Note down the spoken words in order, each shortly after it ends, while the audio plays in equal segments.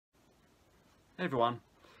Hey everyone,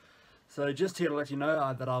 so just here to let you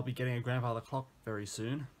know that I'll be getting a grandfather clock very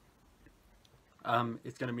soon.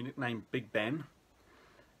 It's going to be nicknamed Big Ben,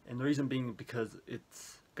 and the reason being because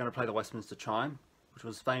it's going to play the Westminster Chime, which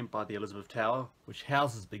was famed by the Elizabeth Tower, which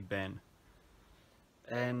houses Big Ben.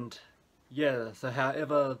 And yeah, so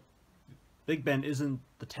however, Big Ben isn't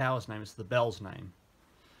the tower's name, it's the bell's name.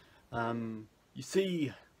 You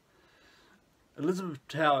see, Elizabeth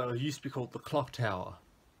Tower used to be called the Clock Tower.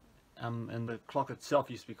 And the clock itself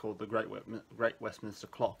used to be called the Great Westminster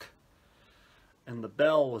Clock, and the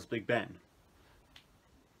bell was Big Ben.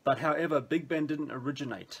 But however, Big Ben didn't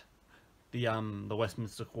originate the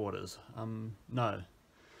Westminster quarters. No,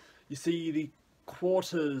 you see, the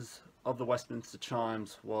quarters of the Westminster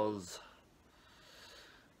Chimes was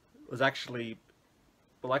actually,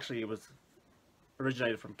 it was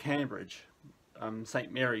originated from Cambridge,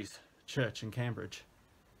 St. Mary's Church in Cambridge,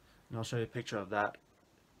 and I'll show you a picture of that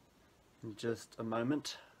in just a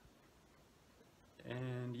moment.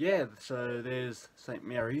 And yeah, so there's St.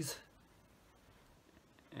 Mary's,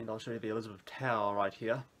 and I'll show you the Elizabeth Tower right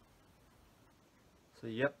here. So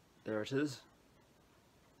yep, there it is.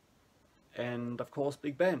 And of course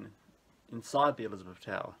Big Ben inside the Elizabeth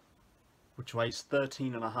Tower, which weighs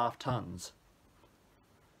 13.5 tons.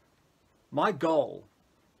 My goal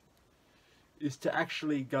is to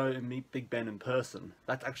actually go and meet Big Ben in person.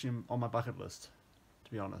 That's actually on my bucket list,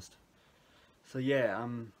 to be honest. So yeah,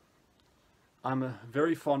 I'm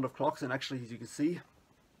very fond of clocks, and actually, as you can see,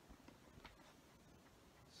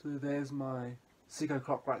 so there's my Seiko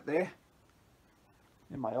clock right there,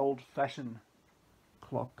 and my old-fashioned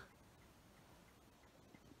clock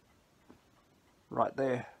right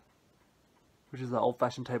there, which is an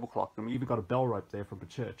old-fashioned table clock, and we even got a bell rope there from a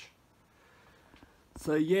church.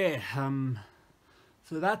 So yeah,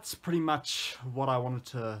 so that's pretty much what I wanted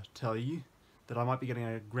to tell you. That I might be getting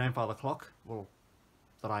a grandfather clock, well,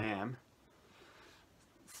 that I am.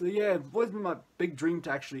 So yeah, it's always been my big dream to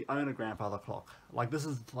actually own a grandfather clock. Like, this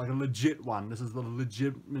is like a legit one. This is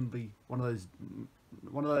legitimately one of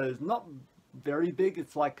those, not very big,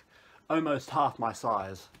 it's like almost half my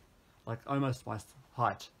size. Like almost my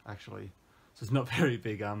height, actually. So it's not very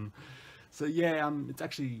big. So yeah, it's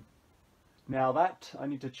actually, now that, I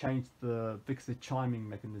need to fix the chiming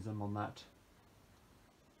mechanism on that.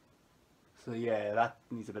 So yeah, that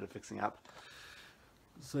needs a bit of fixing up.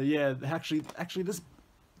 So yeah, actually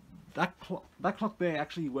that clock there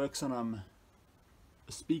actually works on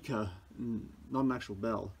a speaker, not an actual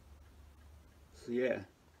bell. So yeah,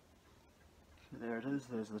 so there it is.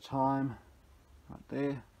 There's the time right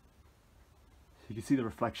there. So you can see the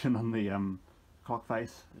reflection on the clock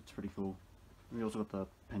face. It's pretty cool. And we also got the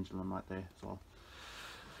pendulum right there as well.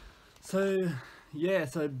 So yeah,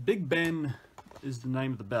 so Big Ben is the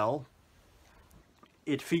name of the bell.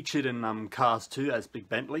 It featured in Cars 2 as Big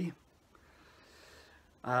Bentley.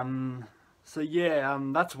 So yeah,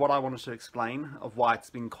 that's what I wanted to explain of why it's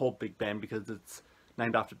been called Big Ben, because it's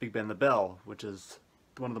named after Big Ben the Bell, which is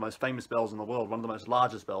one of the most famous bells in the world, one of the most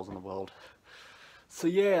largest bells in the world. So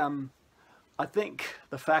yeah, I think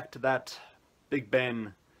the fact that Big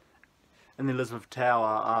Ben and the Elizabeth Tower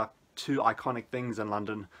are two iconic things in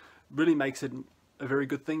London really makes it a very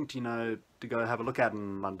good thing to, to go have a look at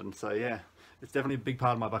in London. So yeah, it's definitely a big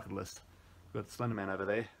part of my bucket list. We've got the Slender Man over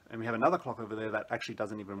there, and we have another clock over there that actually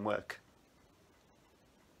doesn't even work.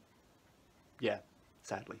 Yeah,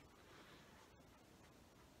 sadly.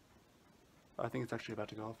 I think it's actually about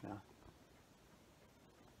to go off now.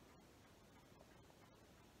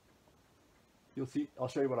 You'll see, I'll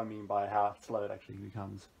show you what I mean by how slow it actually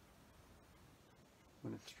becomes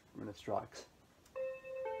when it strikes.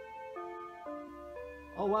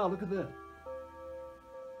 Oh wow, look at that.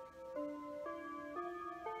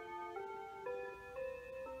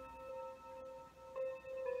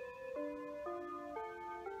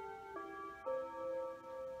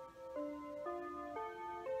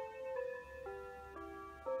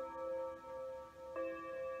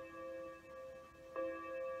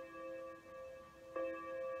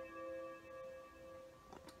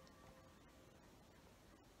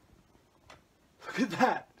 Look at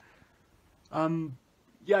that.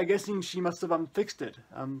 Yeah, I guess she must have fixed it.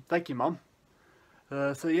 Thank you, Mum.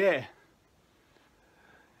 So yeah,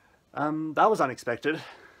 that was unexpected.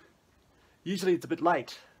 Usually it's a bit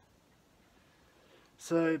late.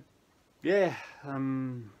 So yeah,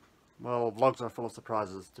 well, vlogs are full of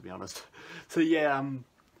surprises, to be honest. So yeah,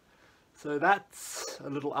 so that's a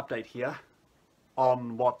little update here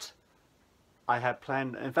on what I had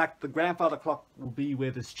planned. In fact, the grandfather clock will be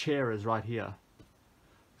where this chair is, right here.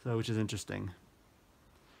 So, which is interesting.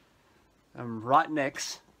 Right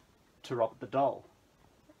next to Robert the Doll,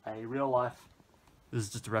 a real life This is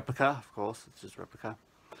just a replica, of course, it's just a replica.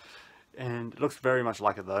 And it looks very much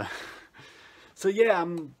like it though. So yeah,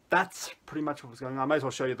 that's pretty much what was going on. I may as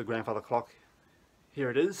well show you the grandfather clock. Here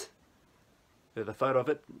it is. There's a photo of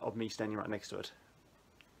it, of me standing right next to it.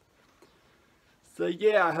 So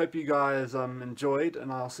yeah, I hope you guys enjoyed,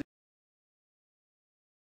 and I'll see